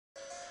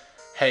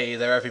Hey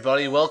there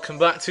everybody, welcome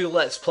back to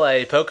Let's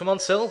Play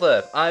Pokemon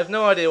Silver. I have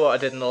no idea what I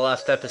did in the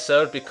last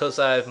episode because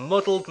I've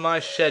muddled my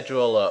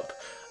schedule up.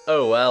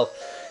 Oh well.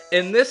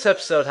 In this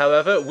episode,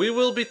 however, we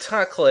will be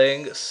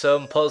tackling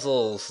some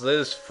puzzles.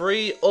 There's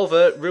 3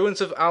 other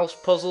Ruins of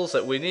Alph puzzles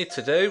that we need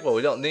to do. Well,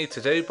 we don't need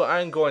to do, but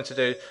I'm going to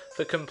do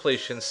for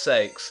completion's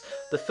sakes.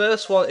 The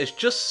first one is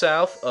just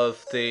south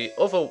of the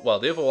other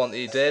one that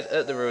you did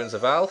at the Ruins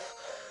of Alph.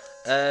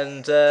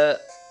 And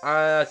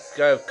I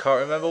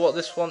can't remember what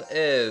this one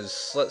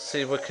is. Let's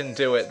see if we can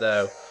do it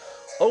though.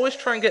 Always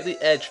try and get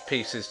the edge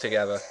pieces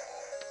together.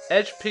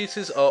 Edge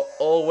pieces are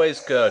always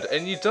good,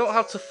 and you don't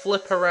have to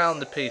flip around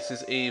the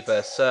pieces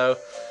either, so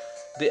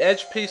the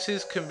edge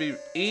pieces can be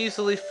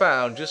easily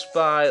found just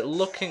by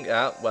looking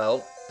at,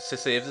 well, to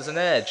see if there's an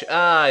edge.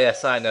 Ah,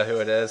 yes, I know who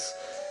it is.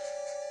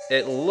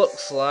 It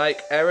looks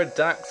like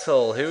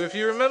Aerodactyl, who, if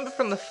you remember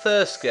from the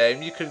first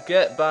game, you could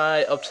get by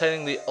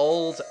obtaining the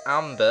old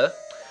amber,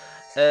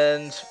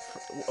 and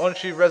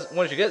once you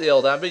get the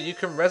old amber, you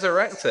can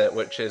resurrect it,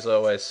 which is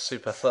always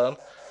super fun.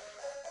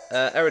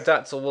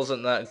 Aerodactyl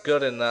wasn't that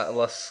good in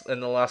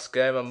the last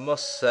game, I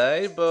must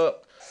say,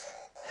 but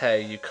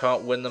hey, you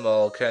can't win them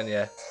all, can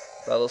you?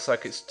 That looks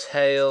like its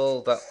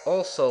tail. That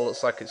also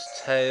looks like its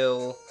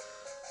tail.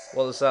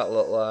 What does that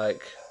look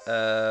like?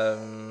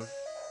 That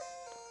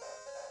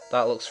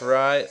looks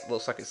right.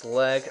 Looks like its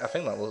leg. I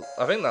think that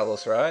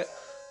looks right.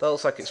 That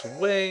looks like its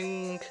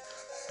wing.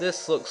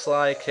 This looks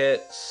like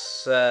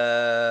its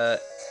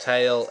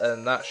tail,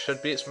 and that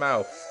should be its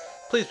mouth.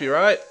 Please be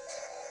right.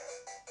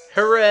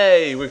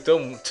 Hooray! We've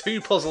done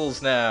 2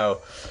 puzzles now.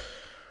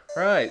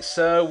 Right,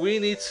 so we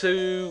need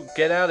to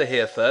get out of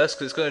here first,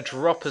 because it's going to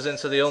drop us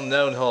into the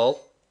unknown hall,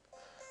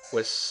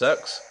 which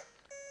sucks.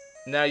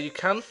 Now, you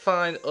can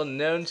find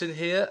unknowns in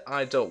here.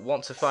 I don't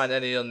want to find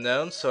any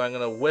unknowns, so I'm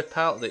going to whip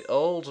out the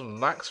old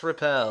Max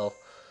Repel.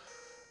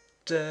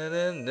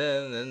 Right,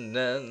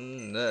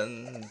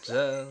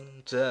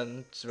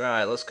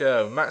 let's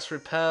go. Max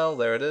Repel,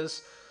 there it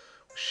is.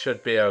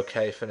 Should be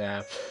okay for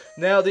now.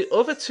 Now, the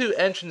other 2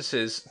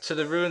 entrances to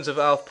the Ruins of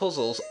Alph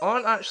puzzles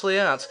aren't actually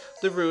at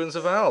the Ruins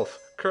of Alph.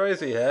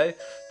 Crazy, hey?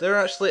 They're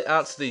actually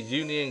at the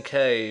Union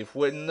Cave,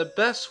 when the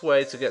best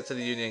way to get to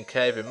the Union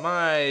Cave, in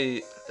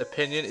my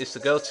opinion, is to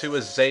go to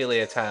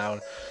Azalea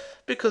Town,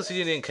 because the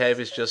Union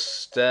Cave is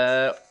just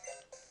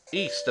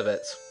east of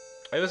it.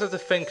 I always have to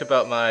think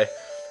about my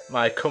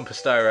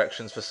compass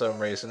directions for some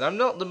reason. I'm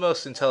not the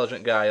most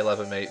intelligent guy you'll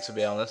ever meet, to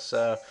be honest,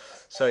 so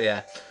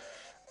yeah.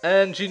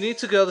 And you need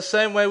to go the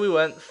same way we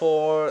went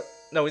for...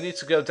 No, we need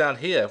to go down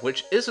here,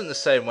 which isn't the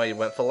same way you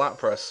went for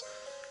Lapras.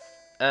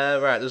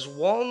 Right, there's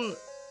one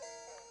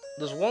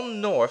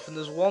north and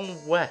there's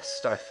one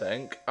west, I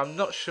think. I'm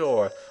not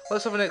sure.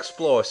 Let's have an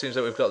explore. Seems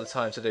like we've got the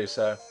time to do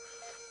so.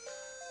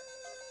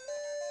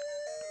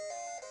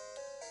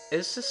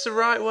 Is this the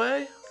right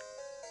way?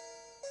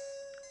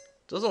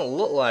 Doesn't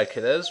look like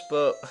it is,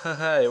 but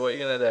hey, what are you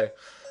going to do?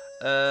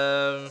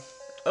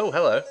 Oh,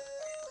 hello.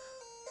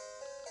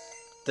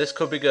 This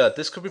could be good.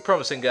 This could be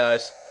promising,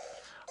 guys.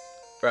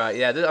 Right,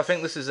 yeah, I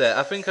think this is it.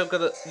 I think I've got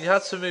to... You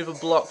had to move a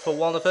block for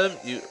one of them.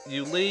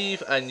 You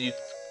leave and you...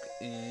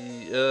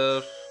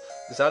 is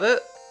that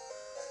it?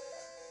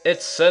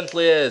 It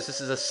certainly is. This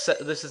is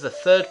the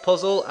 3rd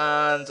puzzle,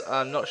 and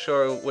I'm not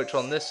sure which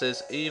one this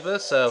is either.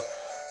 So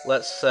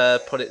let's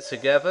put it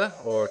together,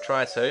 or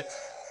try to.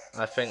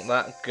 I think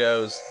that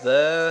goes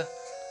there.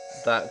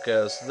 That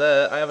goes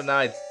there. I have an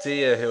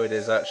idea who it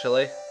is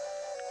actually.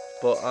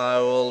 But I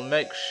will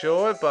make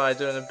sure by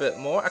doing a bit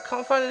more. I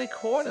can't find any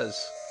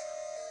corners.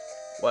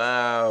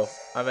 Wow,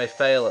 I may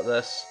fail at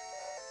this.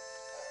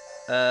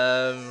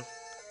 I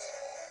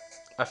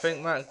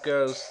think that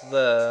goes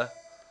there,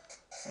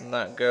 and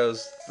that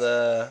goes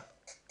there.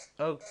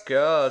 Oh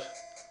god,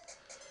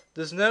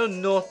 there's no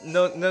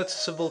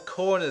noticeable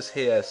corners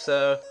here,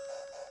 so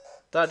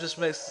that just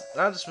makes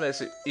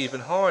it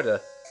even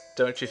harder,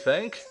 don't you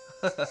think?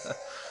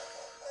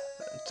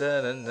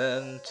 Dun, dun,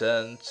 dun,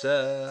 dun,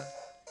 dun.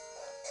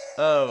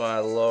 Oh my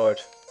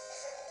lord.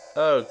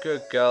 Oh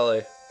good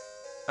golly.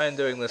 I am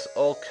doing this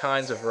all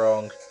kinds of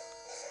wrong.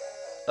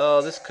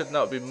 Oh, this could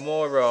not be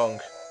more wrong.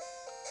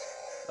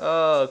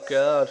 Oh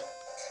god.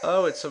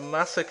 Oh, it's a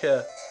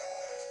massacre.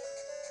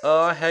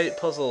 Oh, I hate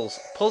puzzles.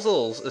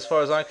 Puzzles, as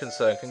far as I'm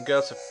concerned, can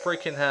go to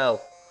freaking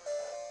hell.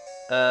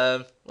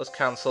 Let's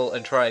cancel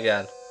and try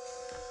again.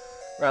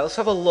 Right, let's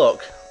have a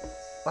look.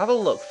 I'll have a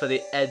look for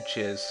the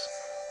edges.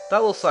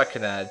 That looks like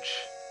an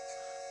edge.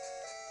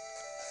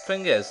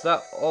 Thing is,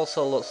 that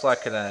also looks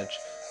like an edge.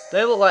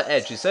 They look like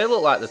edges. They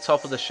look like the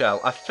top of the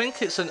shell. I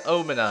think it's an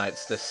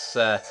Omanyte, this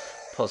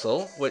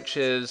puzzle, which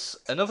is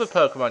another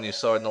Pokemon you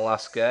saw in the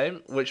last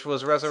game, which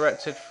was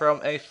resurrected from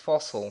a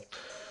fossil.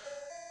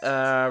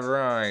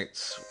 Right.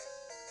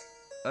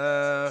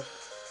 I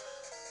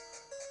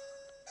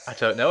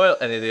don't know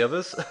any of the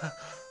others.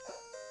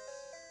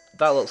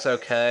 That looks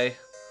okay.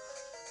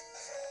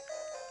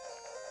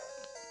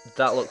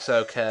 That looks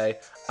okay.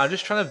 I'm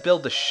just trying to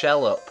build the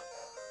shell up.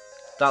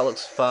 That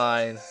looks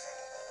fine.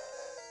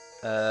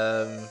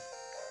 Don't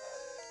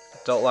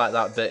like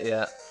that bit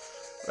yet.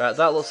 Right,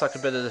 that looks like a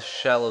bit of the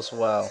shell as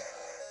well.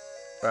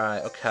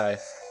 Right, okay.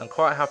 I'm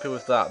quite happy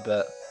with that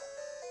bit.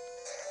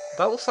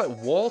 That looks like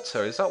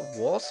water. Is that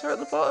water at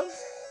the bottom?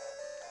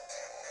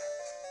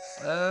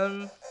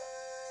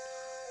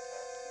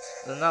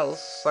 Then that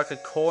looks like a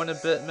corner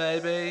bit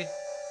maybe.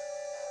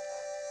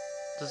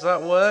 Does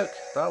that work?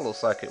 That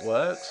looks like it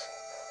works.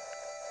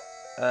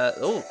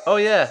 Oh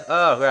yeah.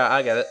 Oh, right,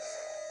 I get it.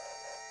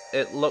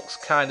 It looks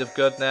kind of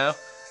good now.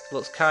 It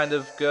looks kind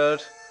of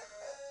good.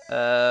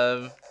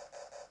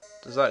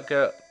 Does that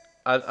go?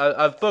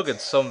 I've buggered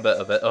some bit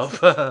of it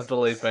up,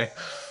 believe me.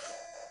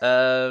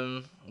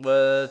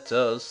 Where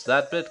does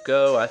that bit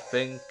go? I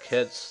think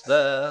it's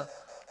there.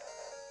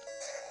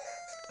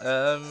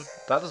 That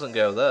doesn't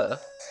go there.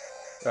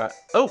 Right.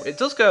 Oh, it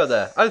does go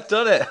there. I've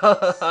done it.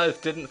 I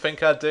didn't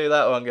think I'd do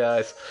that one,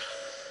 guys.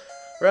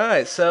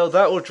 Right, so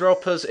that will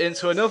drop us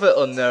into another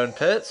unknown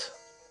pit.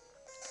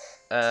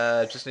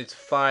 Just need to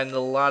find the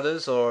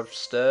ladders or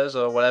stairs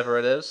or whatever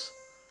it is.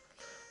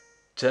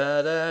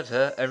 Da, da,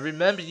 da. And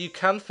remember, you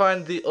can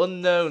find the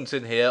unknowns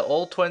in here.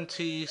 All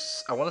 20...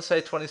 I want to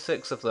say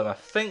 26 of them. I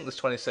think there's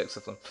 26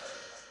 of them.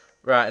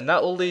 Right, and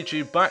that will lead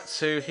you back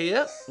to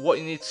here. What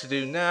you need to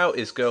do now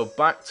is go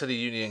back to the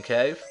Union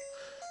Cave.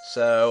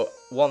 So,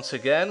 once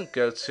again,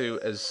 go to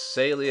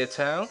Azalea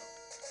Town.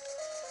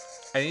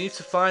 And you need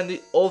to find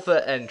the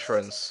other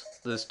entrance.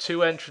 There's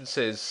two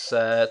entrances.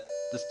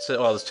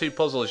 There's two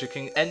puzzles you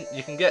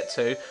can get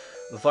to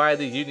via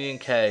the Union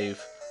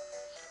Cave.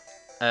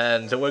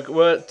 And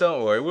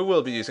don't worry, we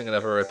will be using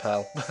another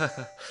repel.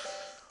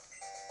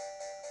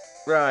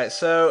 Right,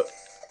 so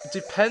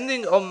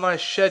depending on my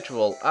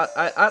schedule,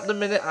 at the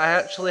minute I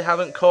actually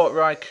haven't caught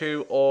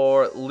Raikou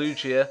or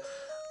Lugia.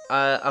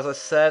 As I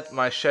said,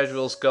 my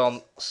schedule's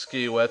gone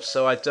skew with,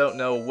 so I don't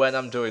know when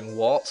I'm doing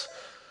what.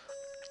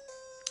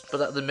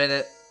 But at the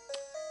minute,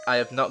 I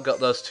have not got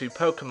those two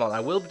Pokemon. I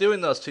will be doing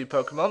those two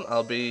Pokemon.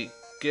 I'll be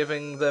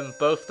giving them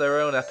both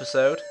their own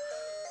episode,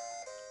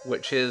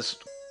 which is,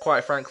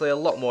 quite frankly, a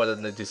lot more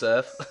than they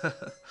deserve.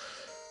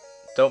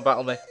 Don't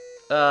battle me.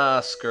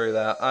 Ah, screw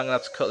that. I'm going to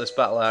have to cut this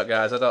battle out,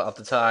 guys. I don't have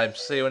the time.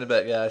 See you in a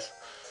bit, guys.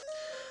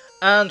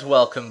 And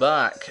welcome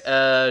back.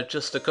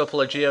 Just a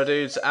couple of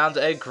Geodudes and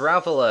a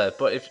Graveler.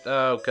 But if...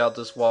 oh, God,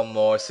 there's one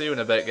more. See you in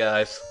a bit,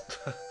 guys.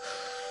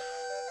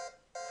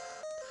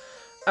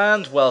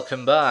 And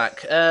welcome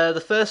back.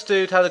 The first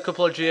dude had a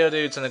couple of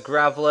Geodudes and a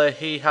Graveler.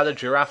 He had a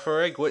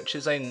Girafarig, which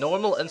is a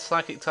normal and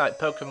Psychic-type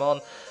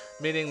Pokemon,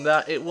 meaning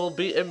that it will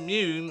be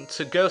immune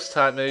to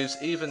Ghost-type moves,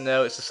 even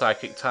though it's a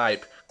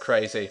Psychic-type.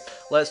 Crazy.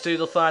 Let's do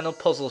the final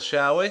puzzle,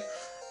 shall we?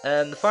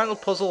 And the final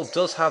puzzle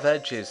does have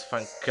edges.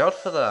 Thank God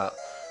for that.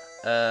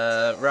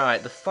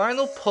 Right, the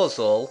final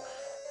puzzle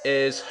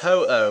is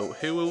Ho-Oh,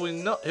 who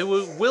we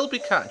will be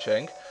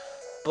catching,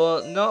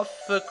 but not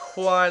for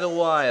quite a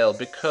while,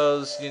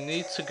 because you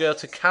need to go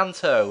to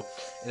Kanto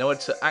in order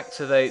to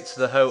activate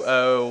the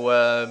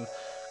Ho-Oh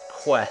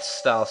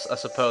quest, I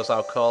suppose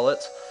I'll call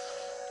it.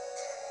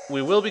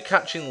 We will be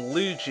catching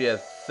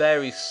Lugia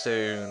very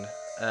soon,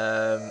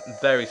 in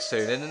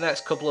the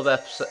next couple of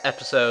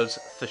episodes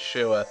for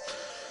sure.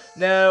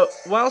 Now,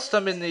 whilst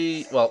I'm in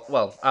the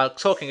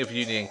talking of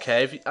Union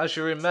Cave, as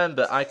you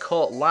remember, I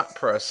caught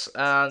Lapras,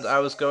 and I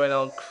was going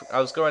on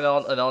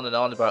and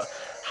on about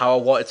how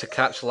I wanted to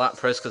catch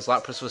Lapras because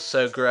Lapras was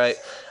so great.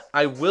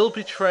 I will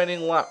be training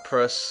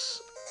Lapras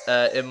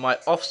in my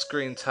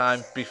off-screen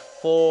time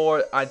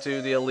before I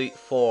do the Elite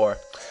Four.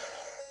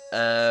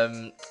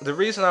 The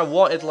reason I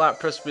wanted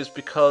Lapras was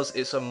because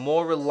it's a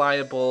more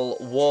reliable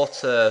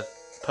water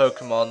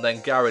Pokemon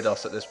than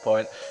Gyarados at this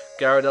point.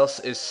 Gyarados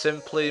is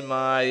simply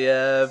my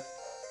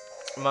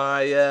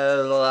HM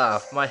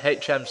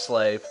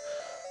slave,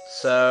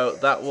 so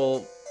that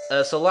will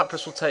so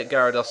Lapras will take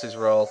Gyarados'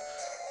 role.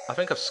 I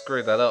think I've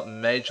screwed that up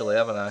majorly,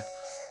 haven't I?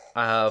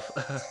 I have.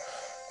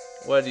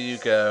 Where do you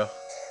go?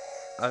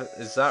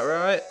 Is that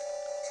right?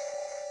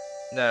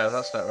 No,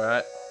 that's not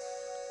right.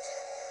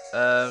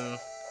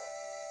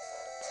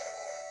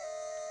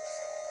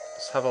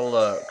 Let's have a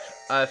look.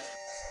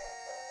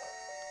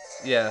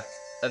 Yeah,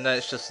 and then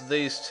it's just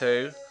these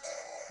two.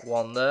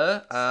 One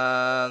there,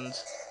 and...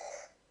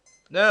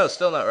 no,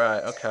 still not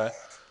right, okay.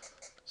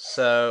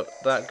 So,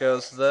 that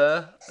goes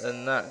there,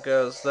 and that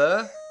goes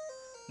there.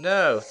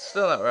 No,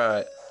 still not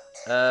right.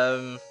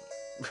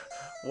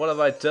 What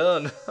have I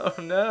done? Oh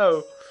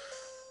no!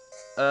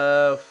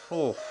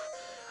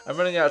 I'm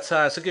running out of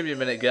time, so give me a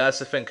minute, guys,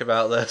 to think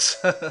about this.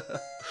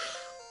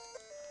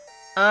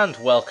 And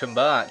welcome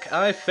back.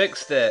 I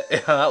fixed it.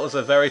 That was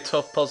a very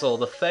tough puzzle.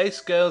 The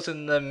face goes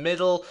in the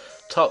middle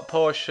top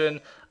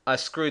portion. I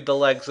screwed the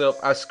legs up,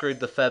 I screwed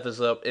the feathers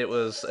up, it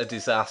was a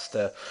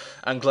disaster.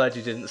 I'm glad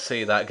you didn't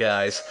see that,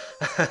 guys.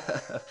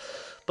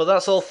 But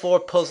that's all 4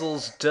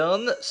 puzzles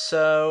done,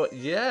 so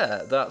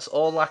yeah, that's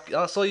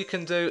all you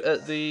can do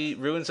at the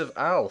Ruins of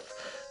Alph.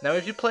 Now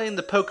if you're playing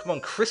the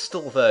Pokemon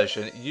Crystal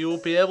version, you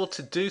will be able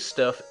to do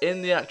stuff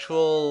in the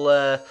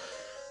actual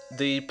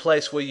the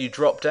place where you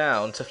drop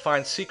down to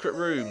find secret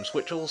rooms,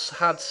 which all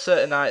had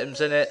certain items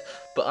in it,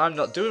 but I'm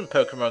not doing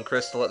Pokemon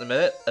Crystal at the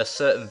minute. A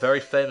certain very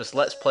famous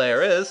Let's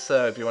Player is,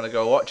 so if you want to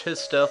go watch his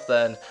stuff,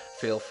 then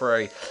feel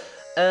free.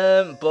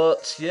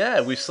 But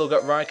yeah, we've still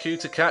got Raikou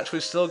to catch,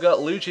 we've still got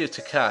Lugia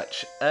to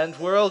catch, and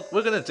we're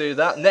gonna do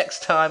that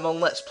next time on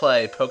Let's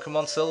Play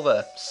Pokemon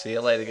Silver. See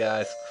you later,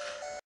 guys.